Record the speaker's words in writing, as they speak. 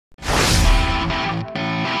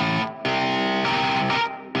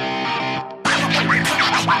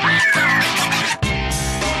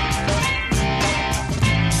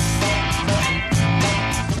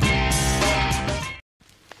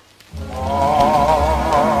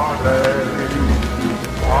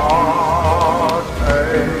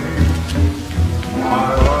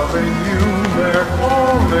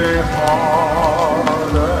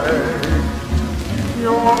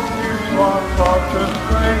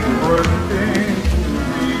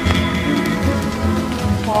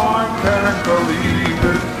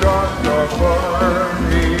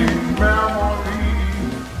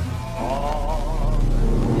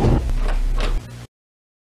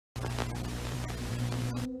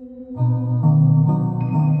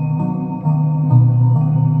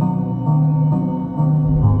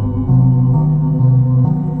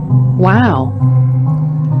Wow.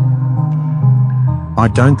 I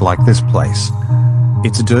don't like this place.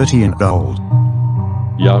 It's dirty and old.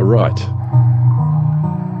 Yeah, right.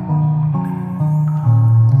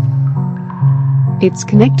 It's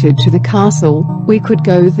connected to the castle. We could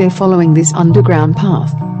go there following this underground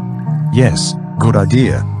path. Yes, good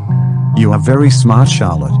idea. You are very smart,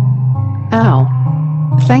 Charlotte.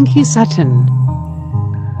 Ow. Thank you, Saturn.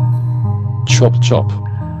 Chop chop.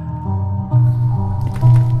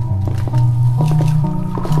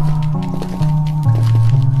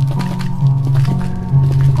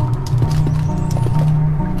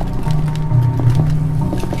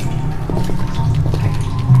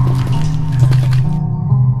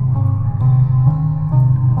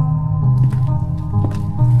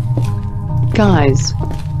 Guys,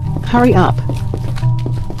 hurry up.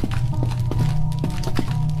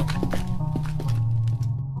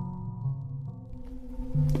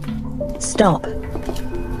 Stop.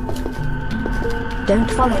 Don't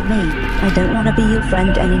follow me. I don't want to be your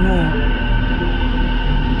friend anymore.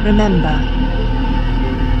 Remember.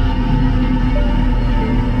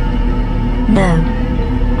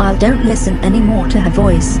 No. I don't listen anymore to her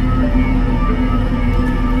voice.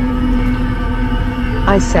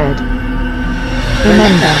 I said.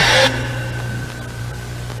 Remember.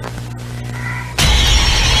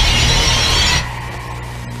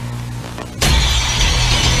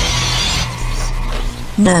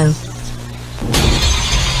 No.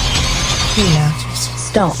 Here.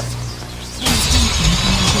 Stop.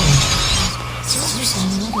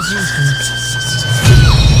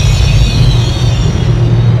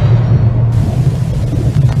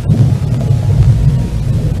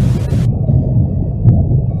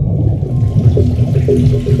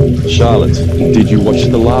 Charlotte, did you watch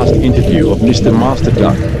the last interview of Mr. Master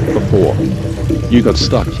Duck before? You got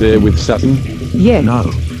stuck there with Saturn? Yeah.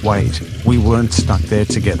 No, wait, we weren't stuck there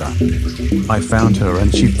together. I found her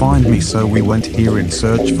and she found me, so we went here in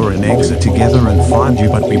search for an exit together and find you,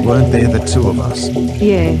 but we weren't there, the two of us.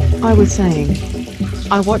 Yeah, I was saying.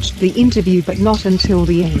 I watched the interview but not until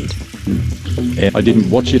the end. I didn't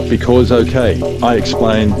watch it because, okay, I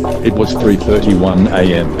explain, it was 3:31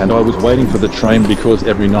 AM and I was waiting for the train because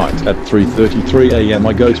every night at 3:33 AM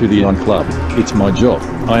I go to the club. It's my job.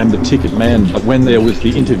 I am the ticket man, but when there was the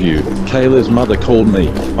interview, Kayla's mother called me.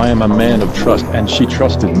 I am a man of trust and she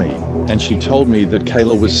trusted me, and she told me that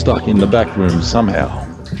Kayla was stuck in the back room somehow.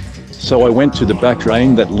 So I went to the back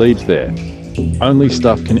drain that leads there. Only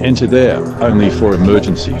stuff can enter there, only for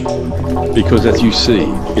emergency. Because as you see,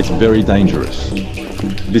 it's very dangerous.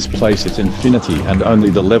 This place is infinity and only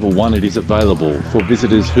the level 1 it is available for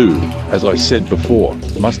visitors who, as I said before,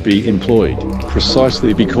 must be employed,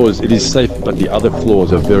 precisely because it is safe, but the other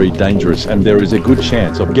floors are very dangerous and there is a good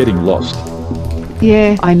chance of getting lost.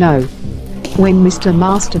 Yeah, I know. When Mr.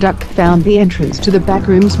 Master Duck found the entrance to the back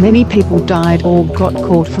rooms, many people died or got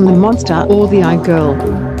caught from the monster or the eye girl.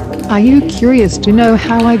 Are you curious to know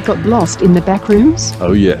how I got lost in the back rooms?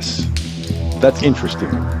 Oh yes. That's interesting.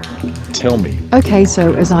 Tell me. Okay,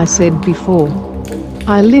 so as I said before,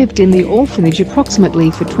 I lived in the orphanage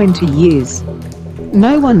approximately for 20 years.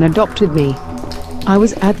 No one adopted me. I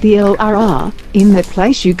was at the LRR, in that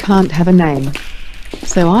place you can't have a name.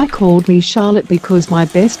 So I called me Charlotte because my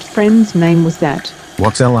best friend's name was that.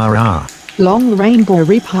 What's LRR? Long Rainbow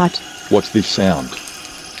Repart. What's this sound?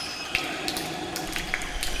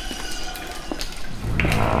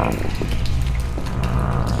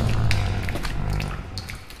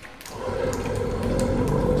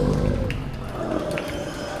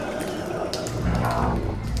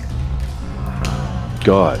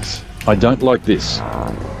 Guys, I don't like this.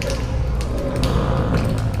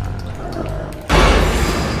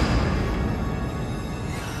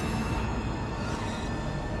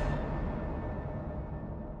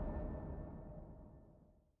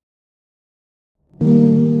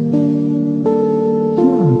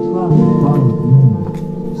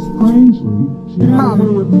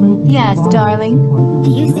 Mom. Yes, darling? Do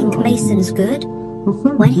you think Mason's good?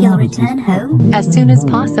 When he'll return home? As soon as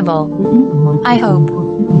possible. I hope.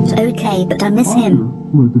 Okay, but I miss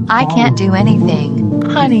him. I can't do anything.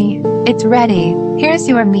 Honey, it's ready. Here's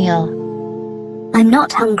your meal. I'm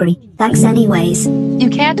not hungry, thanks anyways. You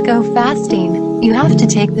can't go fasting. You have to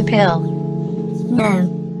take the pill. No.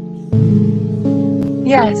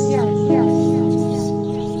 Yes.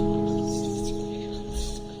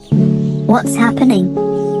 What's happening?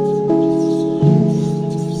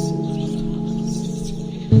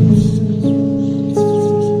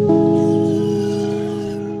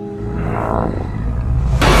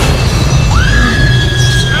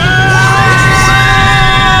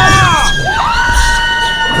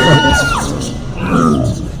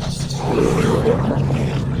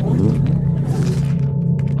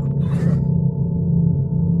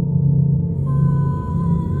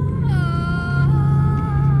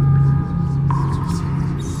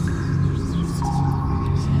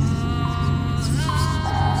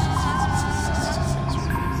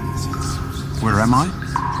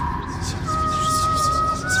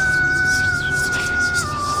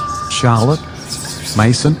 Charlotte?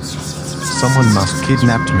 Mason? Someone must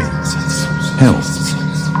kidnapped me. Hell.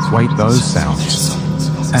 Wait, those sounds.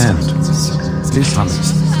 And this honey.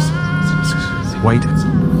 Wait.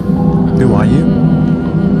 Who are you?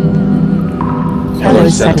 Hello,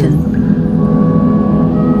 Saturn.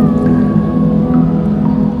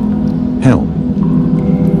 Hell.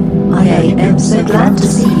 I am so glad to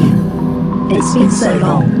see you. It's been so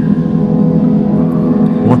long.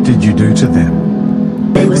 What did you do to them?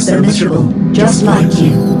 They were so miserable, just like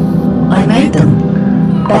you. I made them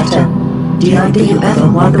better. Did you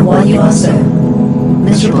ever wonder why you are so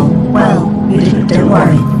miserable? Well, you didn't, don't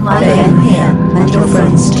worry. I am here, and your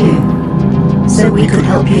friends too. So we could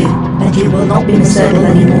help you, and you will not be miserable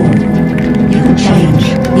anymore. You can change.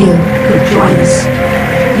 You could join us.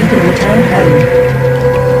 You can return home.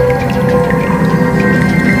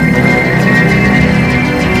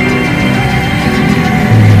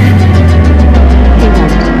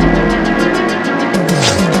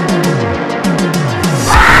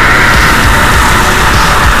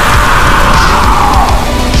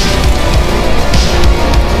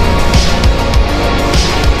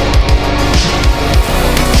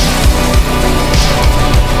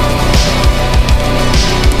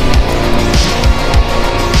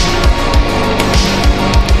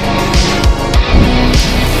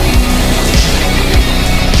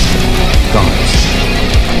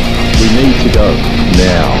 To go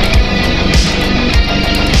now.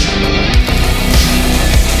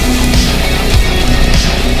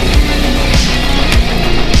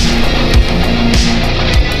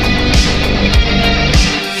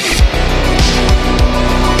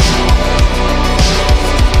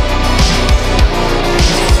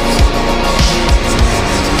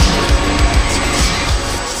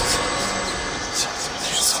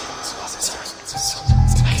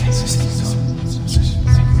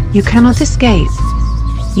 You cannot escape.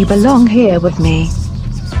 You belong here with me.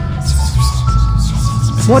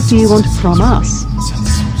 What do you want from us?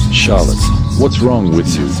 Charlotte, what's wrong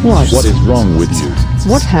with you? What? What is wrong with you?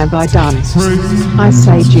 What have I done? I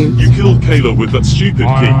saved you. You killed Kayla with that stupid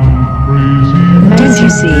key. Don't you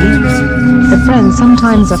see? The friends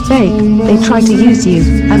sometimes are fake. They try to use you,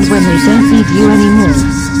 and when they don't need you anymore,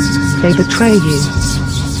 they betray you.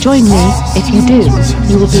 Join me. If you do,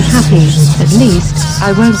 you will be happy. At least, I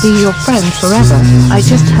won't be your friend forever. I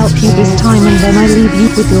just help you this time and then I leave you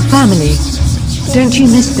with your family. Don't you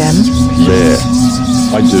miss them? There.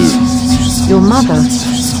 I do. Your mother.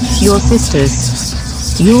 Your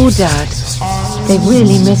sisters. Your dad. They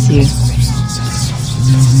really miss you.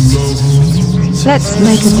 Let's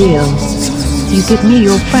make a deal. You give me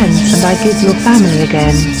your friends and I give your family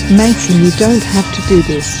again. Mason, you don't have to do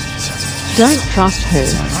this. Don't trust her.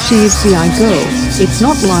 She is the girl. It's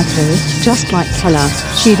not like her, just like Kayla.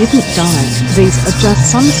 She didn't die. These are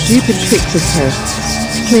just some stupid tricks of her.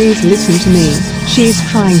 Please listen to me. She is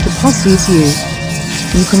trying to possess you.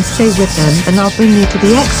 You can stay with them and I'll bring you to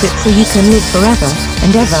the exit so you can live forever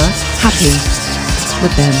and ever happy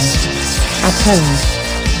with them at home.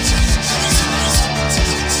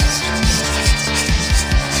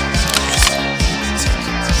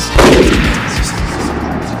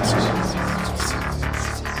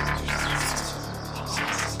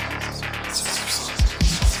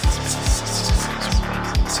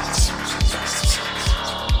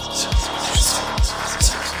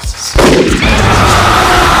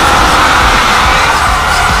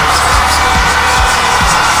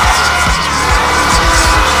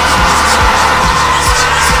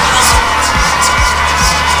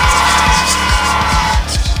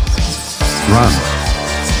 Run.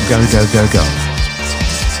 Go, go, go, go.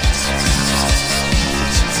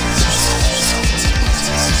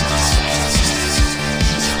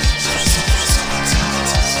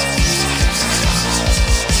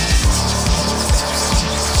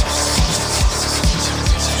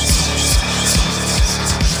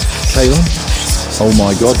 Kayla? Oh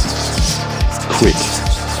my god. Quick.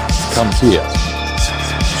 Come here.